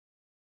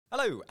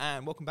Hello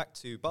and welcome back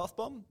to Bath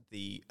Bomb,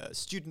 the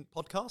student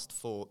podcast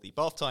for the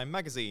Bath Time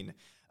magazine.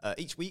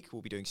 Each week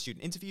we'll be doing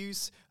student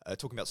interviews,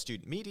 talking about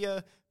student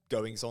media,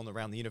 goings on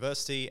around the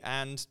university,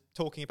 and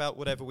talking about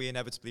whatever we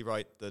inevitably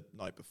write the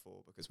night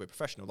before, because we're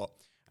professional lot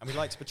and we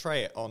like to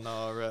portray it on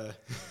our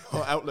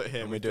outlet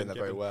here. And we're doing that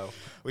very well.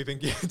 We've been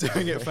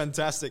doing it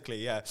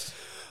fantastically, yeah.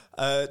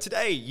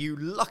 Today, you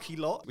lucky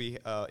lot, we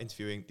are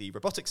interviewing the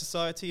Robotics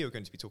Society, who are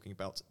going to be talking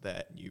about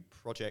their new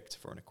project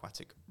for an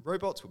aquatic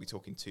robot. We'll be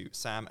talking to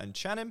Sam and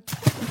Channing.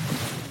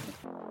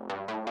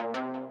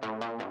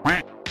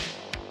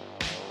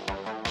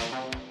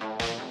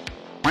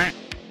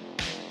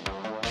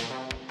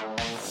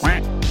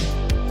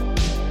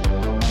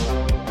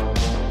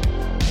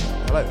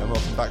 Hello and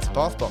welcome back to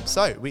Bath Bomb.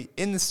 So,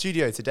 in the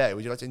studio today,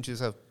 would you like to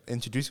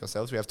introduce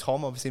yourselves? We have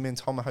Tom, obviously me and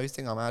Tom are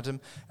hosting, I'm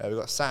Adam. We've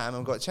got Sam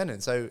and we've got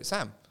Channing. So,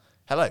 Sam,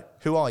 hello,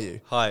 who are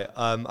you? Hi,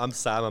 I'm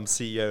Sam, I'm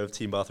CEO of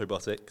Team Bath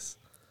Robotics.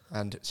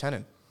 And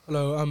Channing.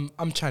 Hello,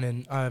 I'm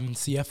Channing. I'm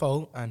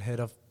CFO and Head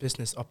of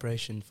Business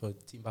Operation for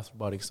Team Bath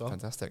Robotics. So.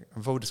 Fantastic.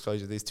 And full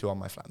disclosure, these two are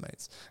my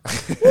flatmates.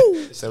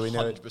 So we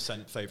know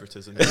 100%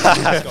 favouritism.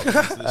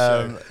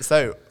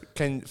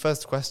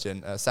 First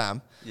question,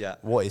 Sam,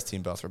 what is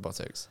Team Bath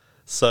Robotics?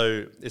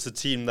 So it's a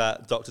team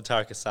that Dr.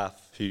 Tariq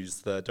Asaf,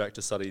 who's the Director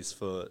of Studies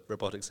for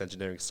Robotics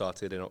Engineering,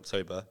 started in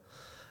October.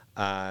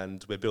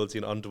 And we're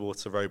building an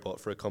underwater robot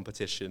for a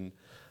competition.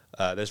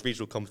 There's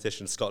regional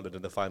competition in Scotland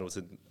and the finals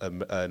in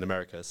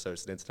America, so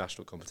it's an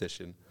international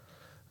competition.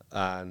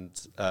 And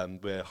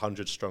we're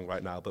 100 strong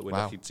right now, but we're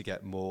looking to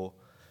get more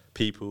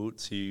people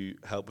to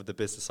help with the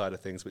business side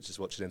of things, which is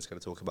what Janin's going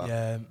to talk about.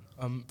 Yeah,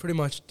 pretty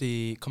much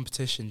the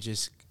competition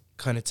just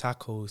kind of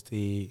tackles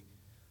the,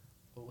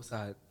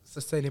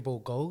 sustainable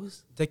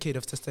goals, decade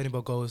of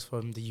sustainable goals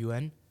from the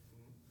UN.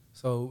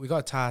 So we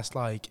got tasks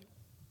like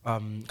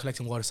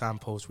collecting water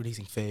samples,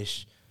 releasing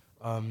fish,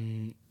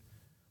 applying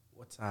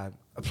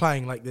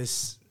like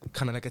this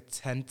kind of like a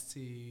tent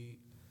to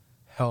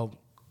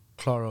help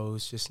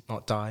chloros just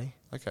not die.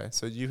 Okay,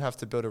 so you have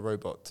to build a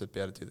robot to be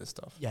able to do this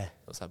stuff. Yeah.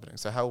 What's happening?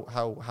 So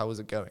how is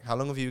it going? How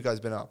long have you guys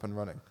been up and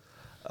running?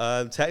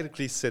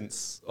 Technically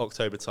since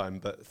October time,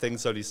 but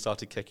things only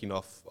started kicking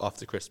off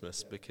after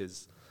Christmas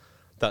because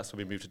that's when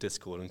we moved to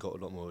Discord and got a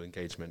lot more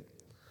engagement.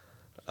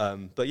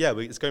 But yeah,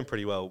 it's going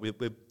pretty well.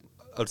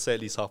 I'd say at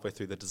least halfway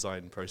through the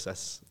design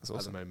process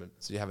at the moment.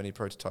 So you have any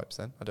prototypes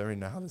then? I don't really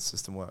know how this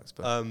system works,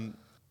 but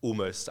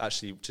almost.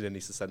 Actually, Janine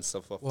needs to send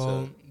stuff off.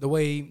 Well, the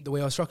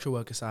way our structure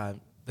works is that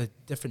the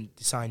different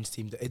designs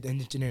teams, the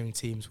engineering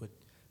teams would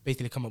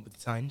basically come up with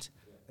designs,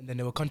 and then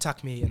they will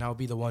contact me, and I'll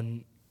be the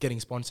one getting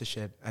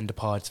sponsorship and the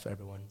parts for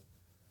everyone.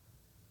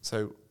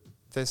 So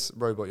this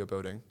robot you're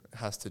building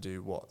has to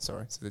do what?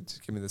 Sorry, so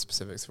just give me the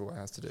specifics for what it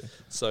has to do.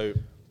 So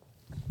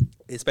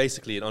it's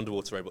basically an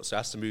underwater robot, so it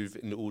has to move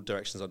in all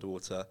directions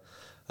underwater.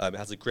 It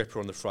has a gripper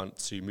on the front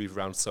to move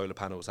around solar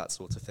panels, that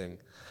sort of thing.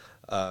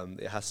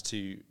 It has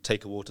to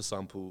take a water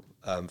sample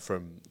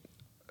from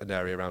an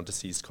area around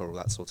deceased coral,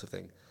 that sort of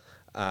thing.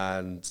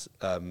 And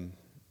it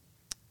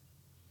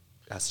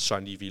has to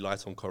shine UV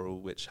light on coral,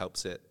 which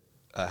helps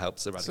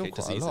eradicate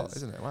diseases. It's a lot,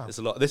 isn't it? Wow. It's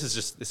a lot. This is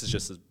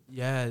just a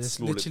there's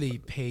literally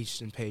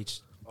page and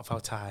page of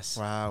our tasks.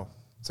 Wow.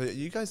 So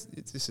you guys,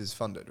 this is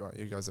funded, right?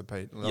 You guys are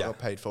paid. Well, not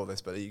paid for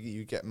this, but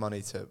you get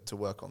money to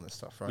work on this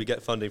stuff, right? We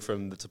get funding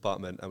from the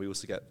department, and we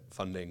also get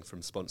funding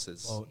from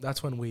sponsors. Well,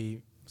 that's when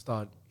we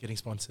start getting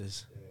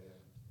sponsors. Yeah.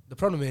 The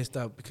problem is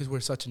that because we're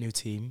such a new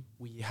team,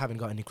 we haven't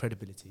got any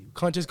credibility. We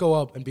can't just go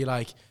up and be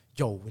like,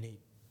 yo, we need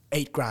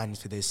 $8,000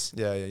 for this.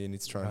 Yeah, you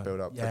need to try and build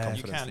up the confidence.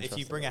 You can, if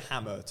you bring a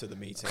hammer to the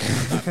meeting,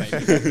 that may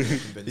be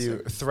convincing. You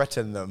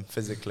threaten them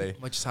physically.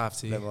 Might just have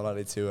to. They're more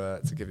likely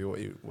to give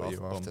you what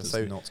you're after. Does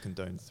so not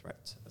condone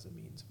threat as a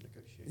means of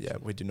negotiation. Yeah,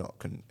 we do not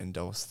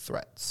endorse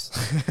threats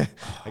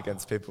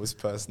against people's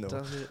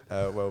personal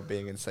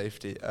well-being and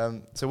safety.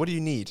 So what do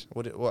you need?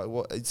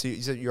 So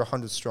you said you're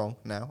 100 strong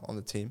now on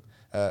the team.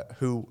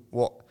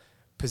 What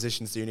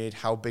positions do you need?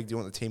 How big do you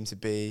want the team to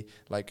be?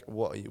 Like,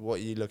 what are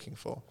you looking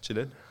for?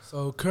 Chilin?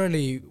 So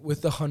currently,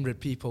 with the 100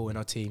 people in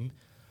our team,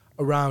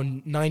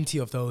 around 90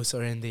 of those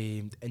are in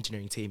the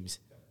engineering teams.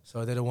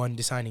 So they're the one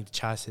designing the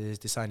chassis,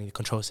 designing the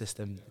control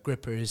system,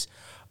 grippers.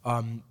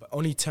 But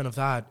only 10 of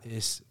that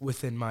is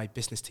within my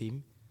business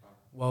team.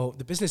 Well,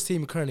 the business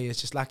team currently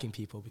is just lacking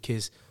people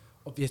because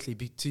obviously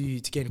to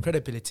gain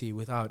credibility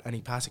without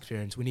any past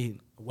experience, we need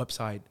a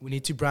website. We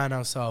need to brand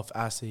ourselves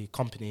as a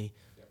company.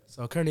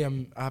 So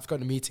currently I've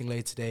got a meeting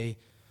later today,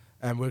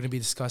 and we're going to be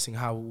discussing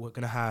how we're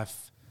going to have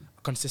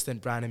a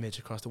consistent brand image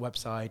across the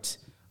website,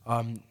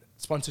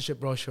 sponsorship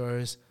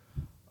brochures,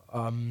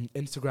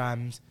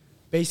 Instagrams.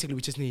 Basically, we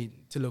just need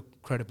to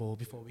look credible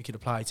before we could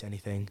apply to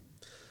anything.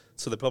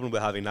 So the problem we're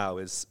having now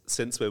is,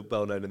 since we're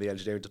well known in the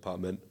engineering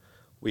department,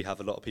 we have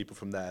a lot of people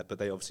from there, but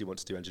they obviously want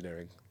to do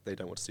engineering. They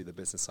don't want to do the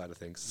business side of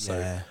things.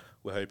 So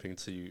we're hoping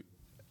to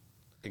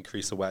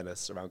increase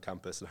awareness around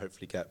campus and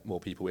hopefully get more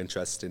people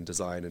interested in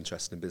design,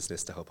 interested in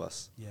business to help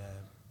us. Yeah.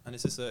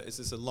 And is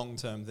this a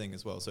long-term thing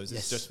as well? So is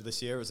this just for this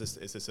year, or is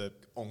this a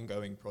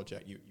ongoing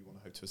project you want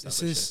to hope to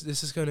establish?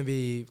 This is going to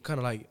be kind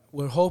of like,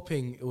 we're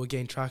hoping it will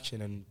gain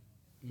traction and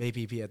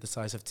maybe be at the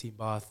size of Team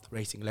Bath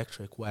Racing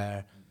Electric,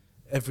 where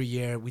every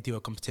year we do a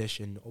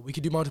competition, or we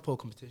could do multiple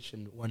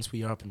competition once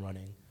we are up and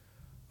running.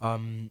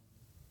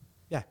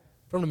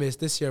 Problem is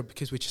this year,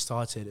 because we just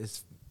started,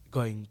 it's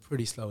going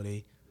pretty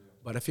slowly.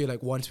 But I feel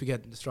like once we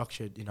get the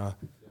structured,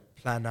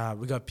 plan out,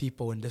 we got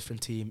people in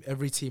different team,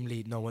 every team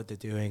lead know what they're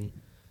doing,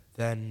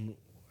 then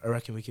I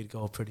reckon we could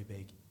go pretty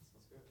big.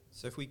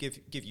 So if we give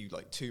you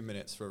like 2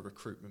 minutes for a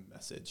recruitment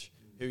message,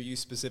 who are you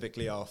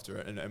specifically after,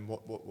 and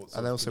what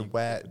and also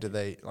where do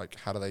they, like,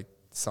 how do they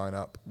sign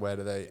up? Who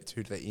do they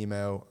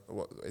email? Do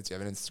you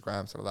have an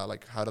Instagram, something like that?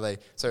 Like, how do they?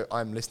 So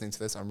I'm listening to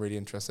this. I'm really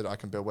interested. I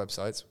can build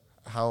websites.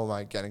 How am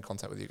I getting in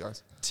contact with you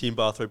guys? Team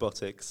Bath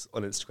Robotics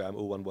on Instagram,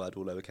 all one word,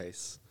 all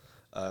lowercase.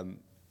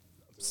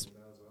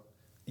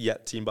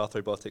 Team Bath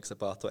Robotics at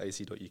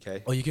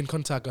bath.ac.uk. Or you can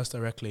contact us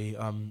directly,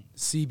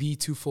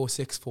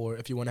 CB2464,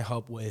 if you want to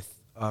help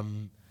with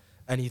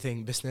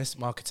anything business,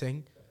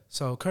 marketing.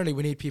 So currently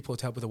we need people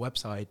to help with the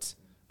website.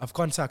 I've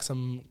contacted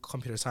some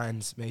computer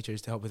science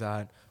majors to help with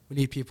that. We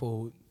need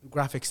people,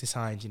 graphics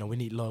designs, we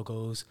need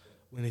logos,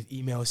 we need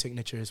email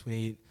signatures, we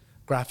need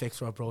graphics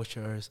for our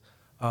brochures.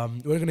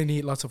 We're going to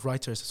need lots of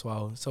writers as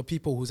well. So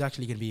people who's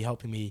actually going to be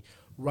helping me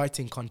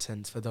writing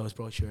content for those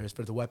brochures,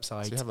 for the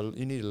website. So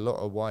you need a lot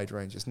of wide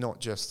range. It's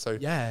not just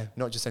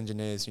not just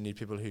engineers. You need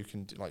people who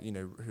can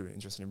who are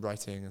interested in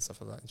writing and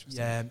stuff like that.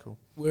 Interesting. Yeah, cool.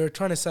 We're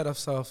trying to set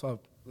ourselves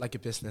up like a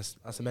business,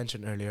 as I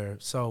mentioned earlier.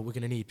 So we're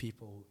going to need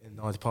people in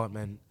our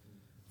department,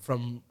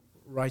 from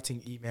writing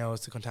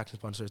emails to contacting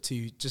sponsors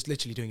to just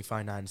literally doing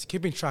finance,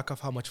 keeping track of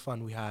how much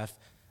fund we have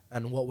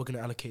and what we're going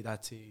to allocate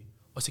that to,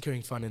 or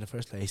securing fund in the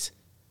first place.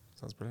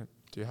 Sounds brilliant.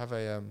 Do you have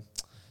a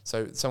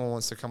so someone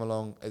wants to come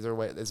along?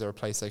 Is there a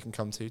place they can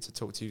come to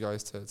talk to you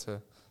guys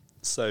to?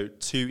 So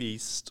 2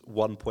 East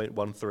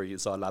 1.13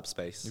 is our lab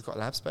space. You've got a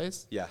lab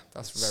space? Yeah,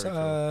 that's very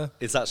cool.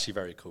 It's actually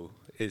very cool.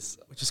 We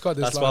just got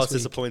this. That's why I was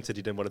disappointed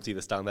you didn't want to do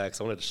this down there,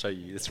 because I wanted to show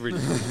you. It's really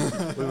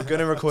cool. We were going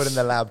to record in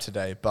the lab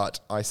today,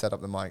 but I set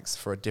up the mics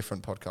for a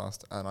different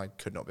podcast, and I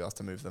could not be asked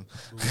to move them.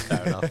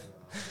 Fair enough.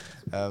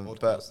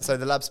 But so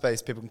the lab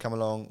space, people can come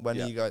along. When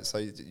are you guys? So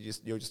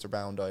you're just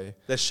around, are you?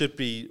 There should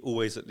be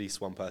always at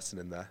least one person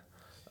in there.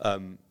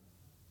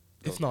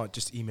 If not,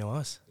 just email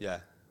us. Yeah,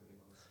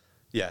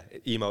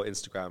 email,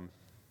 Instagram,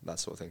 that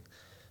sort of thing.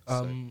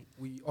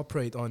 We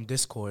operate on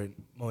Discord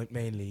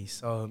mainly,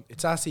 so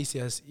it's as easy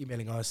as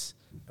emailing us,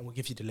 and we'll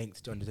give you the link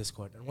to join the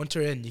Discord. And once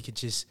you're in, you can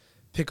just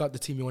pick out the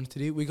team you want to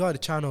do. We got a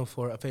channel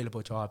for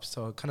available jobs,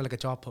 so kind of like a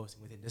job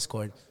posting within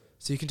Discord.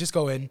 So you can just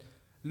go in,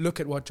 look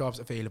at what jobs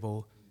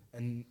available,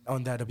 and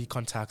on that there'll be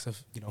contacts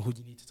of who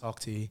you need to talk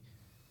to.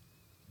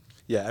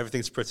 Yeah,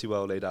 everything's pretty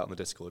well laid out on the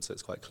Discord, so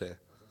it's quite clear.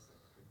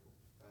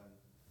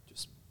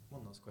 Just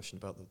one last question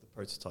about the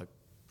prototype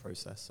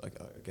process, I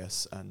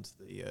guess, and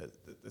the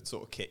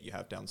sort of kit you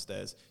have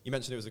downstairs. You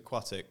mentioned it was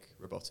aquatic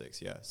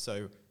robotics, yeah.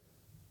 So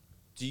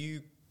do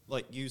you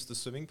use the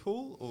swimming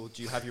pool, or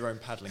do you have your own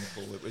paddling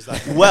pool? Was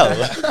that well?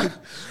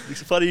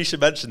 It's funny you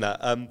should mention that.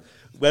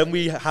 When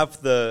we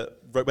have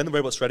when the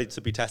robot's ready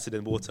to be tested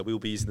in water, we will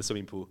be using the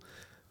swimming pool.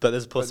 But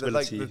there's a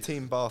possibility. Like the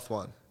Team Bath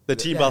one. The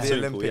Team Bath the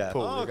swimming Olympic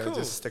pool. pool. Oh, We're going to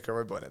cool. just stick a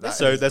robot in it.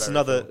 So there's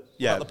another. What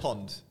Yeah. about the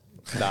pond?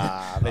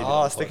 Nah.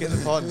 Maybe Stick it in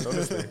the pond.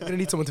 Honestly, We're gonna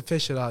need someone to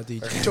fish it out,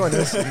 dude. Join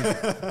us.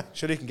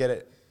 surely you can get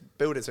it.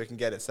 Build it so it can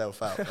get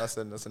itself out. That's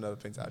another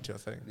thing to add to your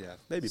thing. Yeah.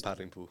 Maybe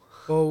paddling pool.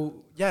 Well,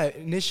 yeah.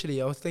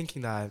 Initially, I was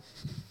thinking that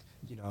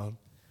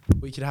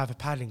we could have a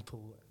paddling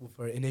pool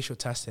for initial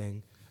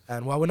testing,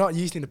 and while we're not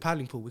using the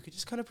paddling pool, we could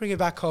just kind of bring it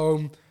back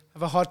home,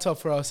 have a hot tub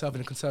for ourselves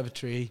in the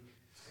conservatory.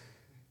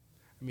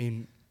 I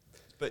mean,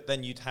 But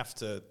then you'd have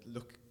to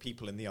look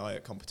people in the eye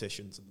at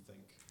competitions and think,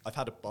 I've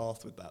had a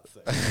bath with that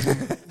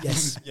thing.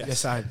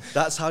 yes, I.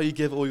 That's how you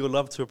give all your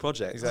love to a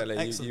project. Exactly.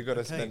 Excellent. You got to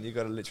Okay. spend. You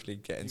got to literally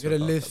get into. You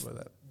gotta a live bathtub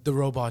with it. the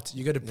robot.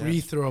 You gotta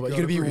breathe the robot. You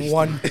Gotta gotta be breathe.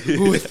 one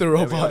with the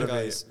robot. gotta be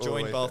Guys, all the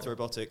join way Bath through.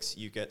 Robotics.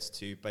 You get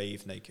to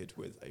bathe naked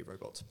with a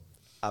robot.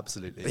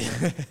 Absolutely.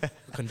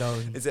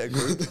 Condone. Is it a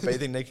group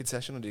bathing naked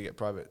session, or do you get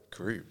private?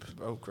 Group.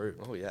 Oh, group.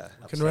 Oh yeah.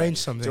 Can arrange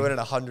something. Join in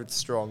 100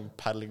 strong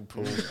paddling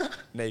pool,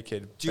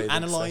 naked. Do you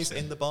bathing analyse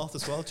session. in the bath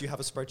as well? Do you have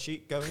a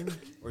spreadsheet going?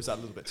 Or is that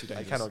a little bit too I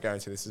dangerous? cannot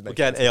guarantee this is We'll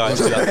making get an AI to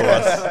do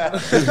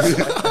that for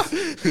us.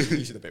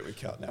 Usually the bit we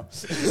cut now.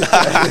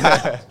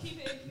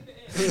 Keep it in.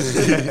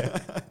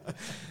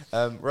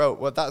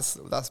 Well,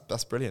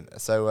 that's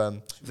brilliant. So,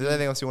 is there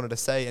anything else you wanted to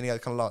say? Any other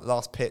kind of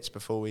last pitch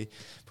before we?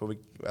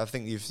 I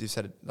think you've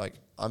said it. Like,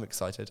 I'm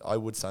excited. I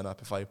would sign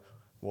up if I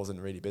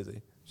wasn't really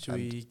busy. Should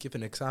we give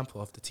an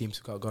example of the teams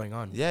we've got going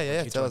on?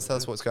 Yeah. Tell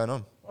us what's going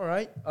on. All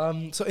right.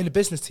 So in the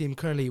business team,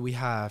 currently we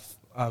have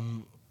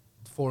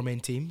 4 main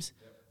teams.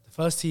 The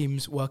first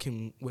team's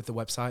working with the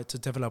website, so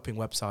developing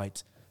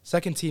websites.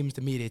 Second team's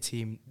the media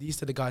team.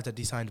 These are the guys that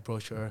designed the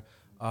brochure,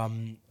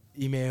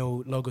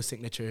 email, logo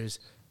signatures,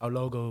 our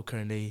logo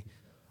currently.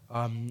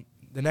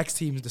 The next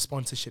team is the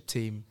sponsorship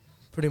team.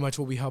 pretty much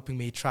will be helping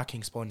me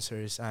tracking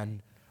sponsors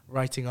and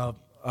writing up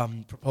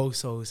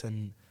proposals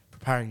and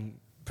preparing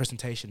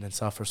presentation and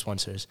stuff for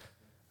sponsors.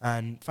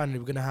 And finally,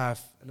 we're going to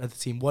have another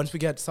team. Once we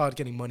start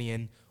getting money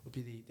in, will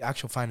be the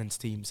actual finance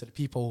team. So the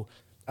people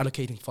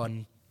allocating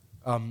fund,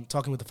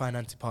 talking with the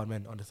finance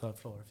department on the 3rd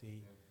floor of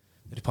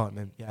the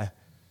department. Yeah.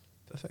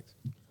 Perfect.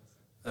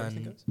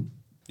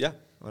 Yeah.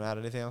 Want to add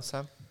anything else,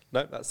 Sam?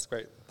 No, that's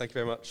great. Thank you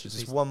very much.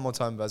 Just one more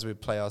time as we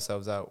play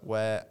ourselves out,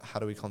 how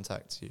do we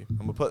contact you?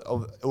 And we'll put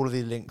all of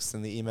the links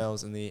and the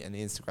emails and the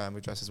Instagram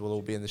addresses will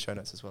all be in the show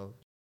notes as well.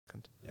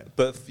 Yeah.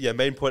 But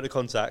main point of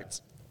contact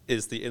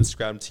is the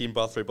Instagram Team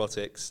Bath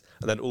Robotics,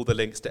 and then all the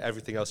links to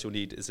everything else you'll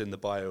need is in the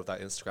bio of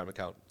that Instagram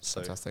account. So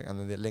fantastic. And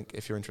then the link,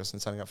 if you're interested in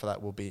signing up for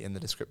that, will be in the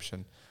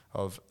description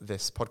of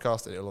this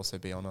podcast. It'll also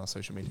be on our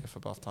social media for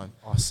Bath Time.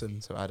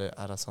 Awesome. So add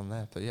us on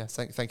there. But yeah,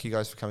 thank you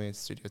guys for coming into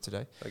the studio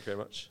today. Thank you very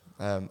much.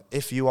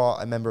 If you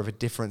are a member of a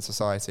different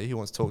society who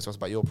wants to talk to us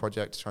about your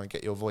project, try and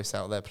get your voice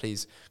out there,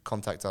 please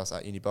contact us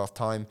at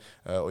UniBathTime,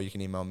 or you can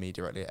email me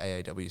directly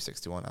at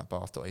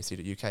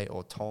aaw61@bath.ac.uk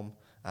or Tom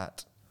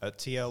at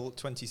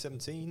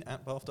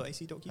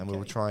TL2017@bath.ac.uk. And we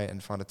will try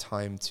and find a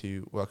time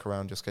to work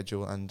around your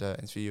schedule and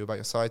interview you about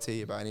your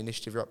society, about any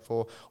initiative you're up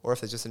for, or if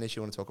there's just an issue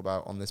you want to talk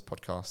about on this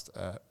podcast.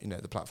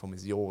 The platform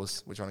is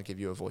yours. We're trying to give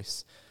you a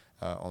voice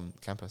on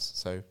campus.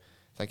 So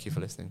thank you for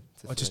listening.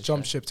 Or just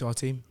jump ship to our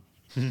team.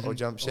 Or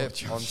jump ship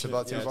onto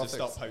Bath Robotics. Just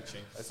stop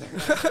poaching.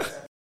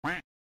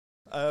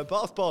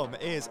 Bath Bomb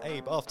is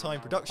a Bath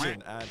Time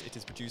production, and it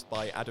is produced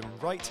by Adam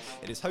Wright.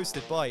 It is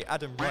hosted by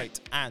Adam Wright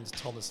and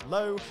Thomas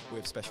Lowe,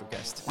 with special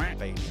guest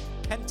Bailey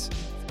Kent.